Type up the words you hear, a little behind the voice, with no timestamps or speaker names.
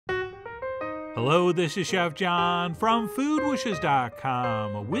Hello, this is Chef John from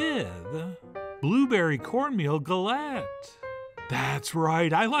foodwishes.com with blueberry cornmeal galette. That's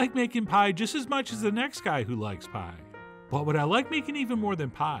right, I like making pie just as much as the next guy who likes pie. But what I like making even more than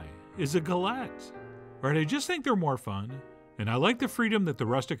pie is a galette. Right, I just think they're more fun, and I like the freedom that the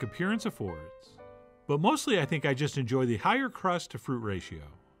rustic appearance affords. But mostly I think I just enjoy the higher crust to fruit ratio,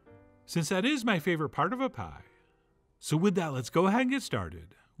 since that is my favorite part of a pie. So with that, let's go ahead and get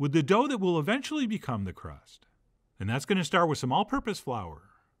started with the dough that will eventually become the crust. And that's going to start with some all-purpose flour,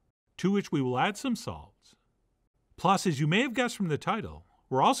 to which we will add some salt. Plus, as you may have guessed from the title,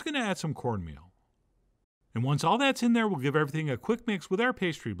 we're also going to add some cornmeal. And once all that's in there, we'll give everything a quick mix with our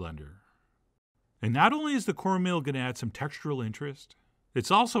pastry blender. And not only is the cornmeal going to add some textural interest, it's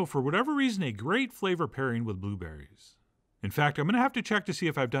also, for whatever reason, a great flavor pairing with blueberries. In fact, I'm going to have to check to see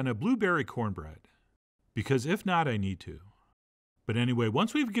if I've done a blueberry cornbread, because if not, I need to. But anyway,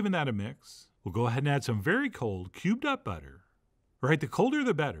 once we've given that a mix, we'll go ahead and add some very cold, cubed up butter. Right, the colder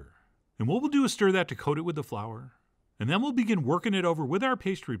the better. And what we'll do is stir that to coat it with the flour, and then we'll begin working it over with our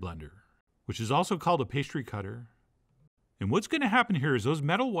pastry blender, which is also called a pastry cutter. And what's going to happen here is those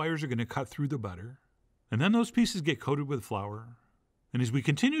metal wires are going to cut through the butter, and then those pieces get coated with flour. And as we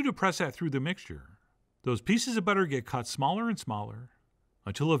continue to press that through the mixture, those pieces of butter get cut smaller and smaller,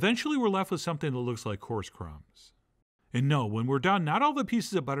 until eventually we're left with something that looks like coarse crumbs. And no, when we're done, not all the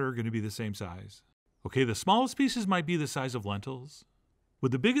pieces of butter are going to be the same size. Okay, the smallest pieces might be the size of lentils,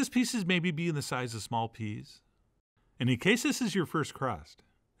 with the biggest pieces maybe being the size of small peas. And in case this is your first crust,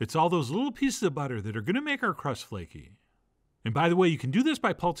 it's all those little pieces of butter that are going to make our crust flaky. And by the way, you can do this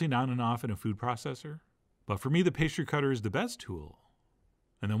by pulsing on and off in a food processor, but for me the pastry cutter is the best tool.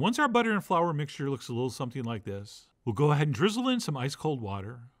 And then once our butter and flour mixture looks a little something like this, we'll go ahead and drizzle in some ice cold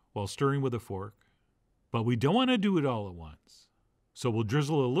water while stirring with a fork. But we don't want to do it all at once. So we'll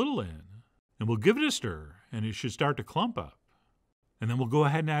drizzle a little in, and we'll give it a stir, and it should start to clump up. And then we'll go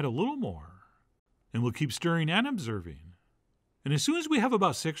ahead and add a little more, and we'll keep stirring and observing. And as soon as we have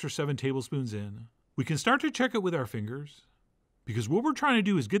about 6 or 7 tablespoons in, we can start to check it with our fingers, because what we're trying to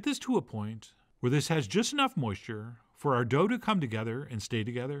do is get this to a point where this has just enough moisture for our dough to come together and stay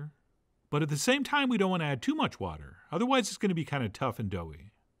together. But at the same time, we don't want to add too much water, otherwise it's going to be kind of tough and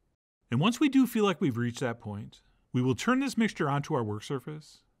doughy. And once we do feel like we've reached that point, we will turn this mixture onto our work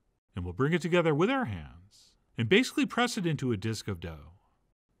surface, and we'll bring it together with our hands, and basically press it into a disc of dough.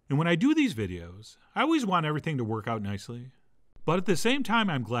 And when I do these videos, I always want everything to work out nicely, but at the same time,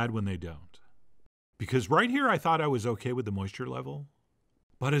 I'm glad when they don't. Because right here, I thought I was okay with the moisture level,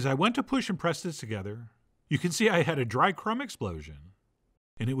 but as I went to push and press this together, you can see I had a dry crumb explosion,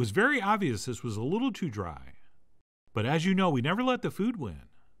 and it was very obvious this was a little too dry. But as you know, we never let the food win.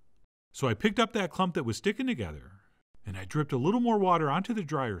 So I picked up that clump that was sticking together, and I dripped a little more water onto the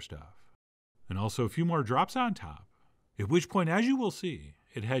drier stuff, and also a few more drops on top, at which point, as you will see,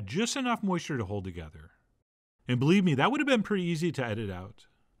 it had just enough moisture to hold together. And believe me, that would have been pretty easy to edit out,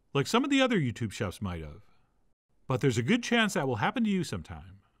 like some of the other YouTube chefs might have. But there's a good chance that will happen to you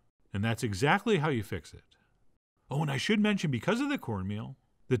sometime, and that's exactly how you fix it. Oh, and I should mention, because of the cornmeal,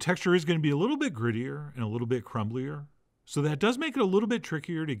 the texture is going to be a little bit grittier and a little bit crumblier. So that does make it a little bit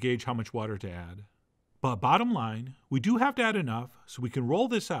trickier to gauge how much water to add. But bottom line, we do have to add enough so we can roll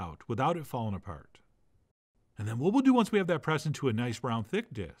this out without it falling apart. And then what we'll do once we have that pressed into a nice round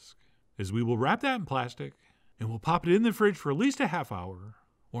thick disc is we will wrap that in plastic and we'll pop it in the fridge for at least a half hour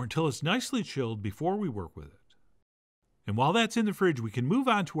or until it's nicely chilled before we work with it. And while that's in the fridge, we can move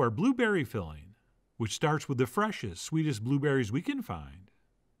on to our blueberry filling, which starts with the freshest, sweetest blueberries we can find.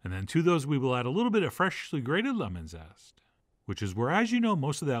 And then to those we will add a little bit of freshly grated lemon zest, which is where, as you know,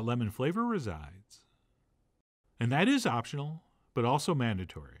 most of that lemon flavor resides. And that is optional, but also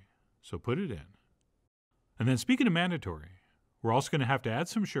mandatory, so put it in. And then speaking of mandatory, we're also going to have to add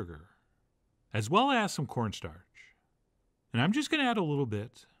some sugar, as well as some cornstarch. And I'm just going to add a little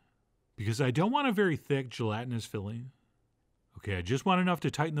bit, because I don't want a very thick gelatinous filling. Okay, I just want enough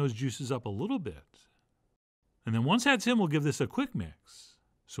to tighten those juices up a little bit. And then once that's in, we'll give this a quick mix,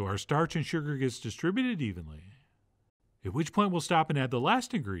 so our starch and sugar gets distributed evenly, at which point we'll stop and add the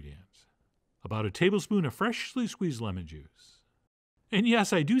last ingredient, about a tablespoon of freshly squeezed lemon juice. And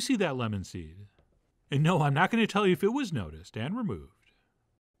yes, I do see that lemon seed. And no, I'm not going to tell you if it was noticed and removed.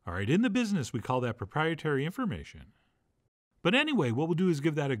 All right, in the business, we call that proprietary information. But anyway, what we'll do is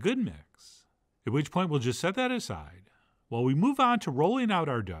give that a good mix, at which point we'll just set that aside while we move on to rolling out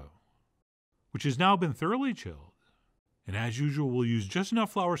our dough, which has now been thoroughly chilled. And as usual, we'll use just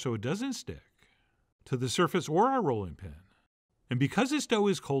enough flour so it doesn't stick to the surface or our rolling pin. And because this dough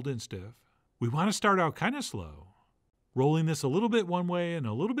is cold and stiff, we want to start out kind of slow, rolling this a little bit one way and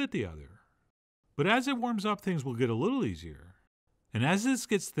a little bit the other, But as it warms up, things will get a little easier. And as this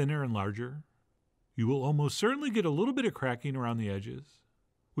gets thinner and larger, you will almost certainly get a little bit of cracking around the edges,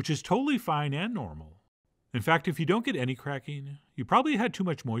 which is totally fine and normal. In fact, if you don't get any cracking, you probably had too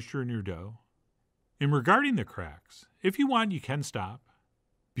much moisture in your dough. And regarding the cracks, if you want, you can stop.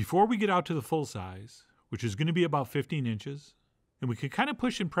 Before we get out to the full size, which is going to be about 15 inches, and we can kind of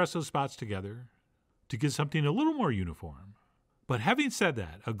push and press those spots together to get something a little more uniform. But having said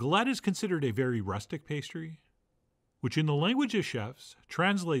that, a galette is considered a very rustic pastry, which in the language of chefs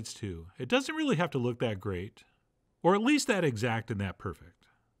translates to, it doesn't really have to look that great, or at least that exact and that perfect.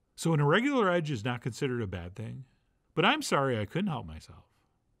 So an irregular edge is not considered a bad thing, but I'm sorry I couldn't help myself.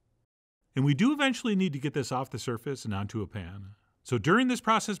 And we do eventually need to get this off the surface and onto a pan. So during this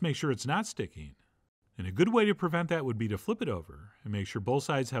process, make sure it's not sticking. And a good way to prevent that would be to flip it over and make sure both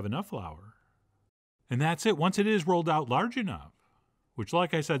sides have enough flour. And that's it. Once it is rolled out large enough, which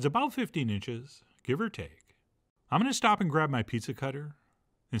like I said is about 15 inches, give or take, I'm going to stop and grab my pizza cutter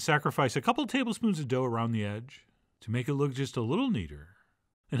and sacrifice a couple tablespoons of dough around the edge to make it look just a little neater.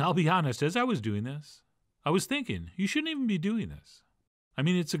 And I'll be honest, as I was doing this, I was thinking, you shouldn't even be doing this. I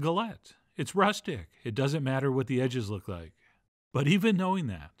mean, it's a galette. It's rustic. It doesn't matter what the edges look like. But even knowing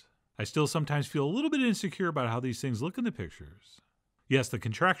that, I still sometimes feel a little bit insecure about how these things look in the pictures. Yes, the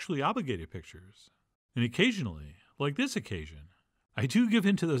contractually obligated pictures. And occasionally, like this occasion, I do give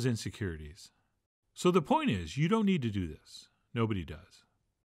in to those insecurities. So the point is, you don't need to do this. Nobody does.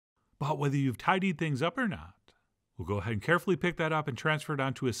 But whether you've tidied things up or not, we'll go ahead and carefully pick that up and transfer it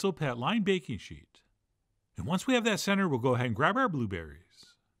onto a Silpat lined baking sheet. And once we have that center, we'll go ahead and grab our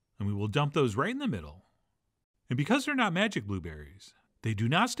blueberries, and we will dump those right in the middle. And because they're not magic blueberries, they do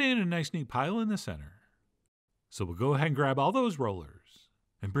not stay in a nice neat pile in the center. So we'll go ahead and grab all those rollers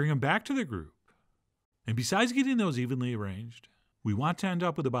and bring them back to the group. And besides getting those evenly arranged, we want to end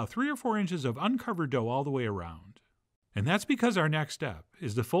up with about 3 or 4 inches of uncovered dough all the way around. And that's because our next step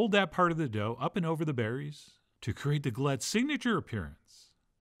is to fold that part of the dough up and over the berries to create the galette's signature appearance.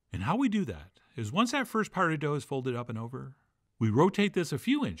 And how we do that is once that first part of dough is folded up and over, we rotate this a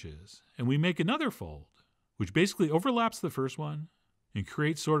few inches and we make another fold, which basically overlaps the first one and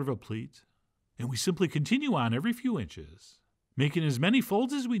creates sort of a pleat. And we simply continue on every few inches, making as many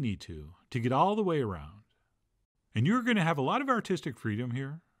folds as we need to get all the way around. And you're going to have a lot of artistic freedom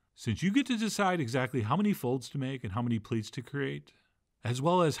here, since you get to decide exactly how many folds to make and how many pleats to create, as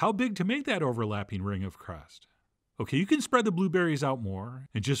well as how big to make that overlapping ring of crust. Okay, you can spread the blueberries out more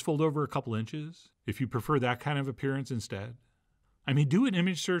and just fold over a couple inches if you prefer that kind of appearance instead. I mean, do an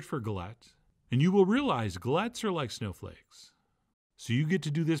image search for galette, and you will realize galettes are like snowflakes. So you get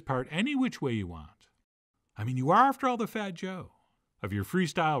to do this part any which way you want. I mean, you are, after all, the Fat Joe of your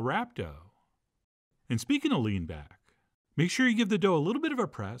freestyle wrap dough. And speaking of lean back, make sure you give the dough a little bit of a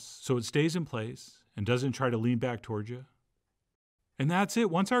press so it stays in place and doesn't try to lean back towards you. And that's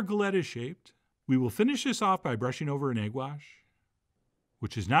it. Once our galette is shaped, we will finish this off by brushing over an egg wash,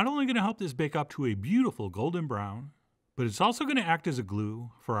 which is not only going to help this bake up to a beautiful golden brown, but it's also going to act as a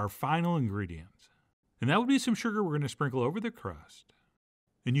glue for our final ingredient. And that would be some sugar we're going to sprinkle over the crust.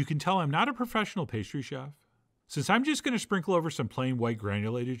 And you can tell I'm not a professional pastry chef, since I'm just going to sprinkle over some plain white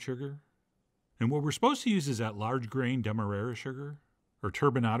granulated sugar. And what we're supposed to use is that large grain demerara sugar, or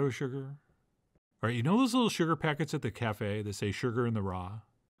turbinado sugar. All right, you know those little sugar packets at the cafe that say sugar in the raw?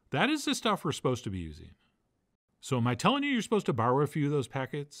 That is the stuff we're supposed to be using. So am I telling you you're supposed to borrow a few of those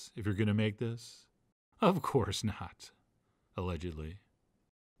packets if you're going to make this? Of course not, allegedly.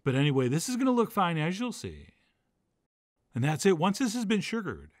 But anyway, this is going to look fine, as you'll see. And that's it. Once this has been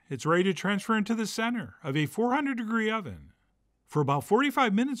sugared, it's ready to transfer into the center of a 400-degree oven for about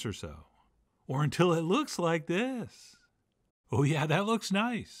 45 minutes or so. Or until it looks like this. Oh yeah, that looks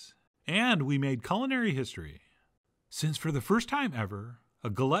nice. And we made culinary history, since for the first time ever, a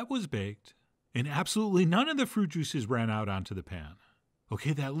galette was baked and absolutely none of the fruit juices ran out onto the pan.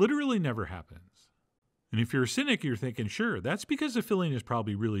 Okay, that literally never happens. And if you're a cynic, you're thinking, sure, that's because the filling is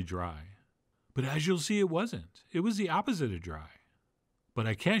probably really dry. But as you'll see, it wasn't. It was the opposite of dry. But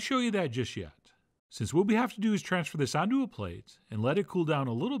I can't show you that just yet, since what we have to do is transfer this onto a plate and let it cool down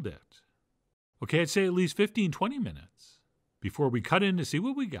a little bit. Okay, I'd say at least 15-20 minutes before we cut in to see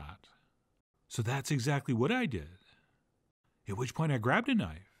what we got. So that's exactly what I did. At which point I grabbed a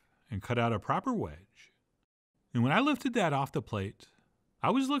knife and cut out a proper wedge. And when I lifted that off the plate,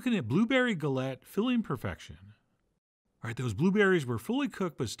 I was looking at blueberry galette filling perfection. All right, those blueberries were fully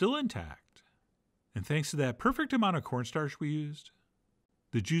cooked but still intact. And thanks to that perfect amount of cornstarch we used,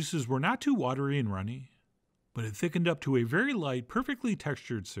 the juices were not too watery and runny, but it thickened up to a very light, perfectly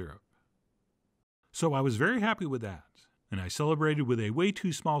textured syrup. So I was very happy with that, and I celebrated with a way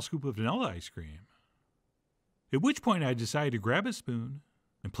too small scoop of vanilla ice cream At which point I decided to grab a spoon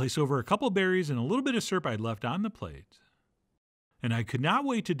and place over a couple berries and a little bit of syrup I'd left on the plate. And I could not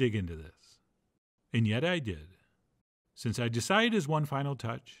wait to dig into this. And yet I did, since I decided as one final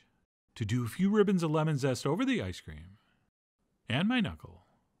touch to do a few ribbons of lemon zest over the ice cream and my knuckle.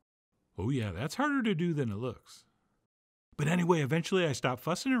 Oh yeah, that's harder to do than it looks. But anyway, eventually I stopped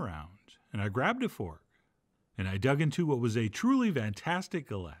fussing around and I grabbed a fork and I dug into what was a truly fantastic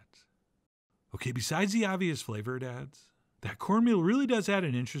galette. Okay, besides the obvious flavor it adds, that cornmeal really does add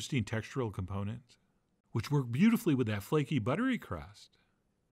an interesting textural component, which worked beautifully with that flaky buttery crust.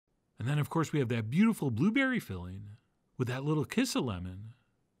 And then of course we have that beautiful blueberry filling with that little kiss of lemon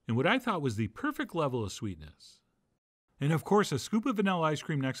and what I thought was the perfect level of sweetness. And of course a scoop of vanilla ice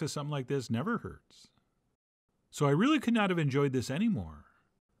cream next to something like this never hurts. So I really could not have enjoyed this anymore,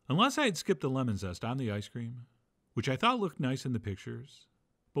 unless I had skipped the lemon zest on the ice cream, which I thought looked nice in the pictures,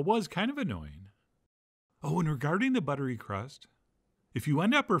 but was kind of annoying. Oh, and regarding the buttery crust, if you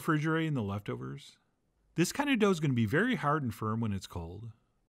end up refrigerating the leftovers, this kind of dough is going to be very hard and firm when it's cold.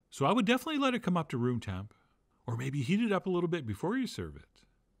 So I would definitely let it come up to room temp, or maybe heat it up a little bit before you serve it,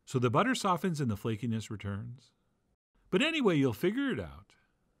 so the butter softens and the flakiness returns. But anyway, you'll figure it out.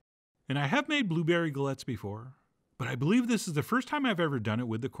 And I have made blueberry galettes before, but I believe this is the first time I've ever done it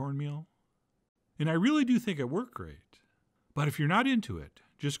with the cornmeal. And I really do think it worked great. But if you're not into it,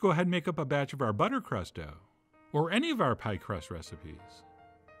 just go ahead and make up a batch of our buttercrust dough, or any of our pie crust recipes.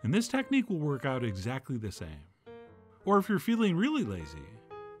 And this technique will work out exactly the same. Or if you're feeling really lazy,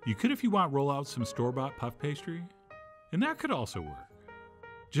 you could, if you want, roll out some store-bought puff pastry, and that could also work.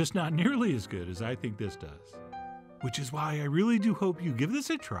 Just not nearly as good as I think this does. Which is why I really do hope you give this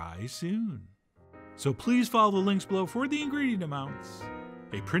a try soon. So please follow the links below for the ingredient amounts,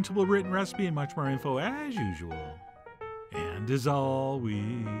 a printable written recipe, and much more info as usual. And as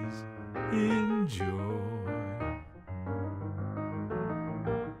always,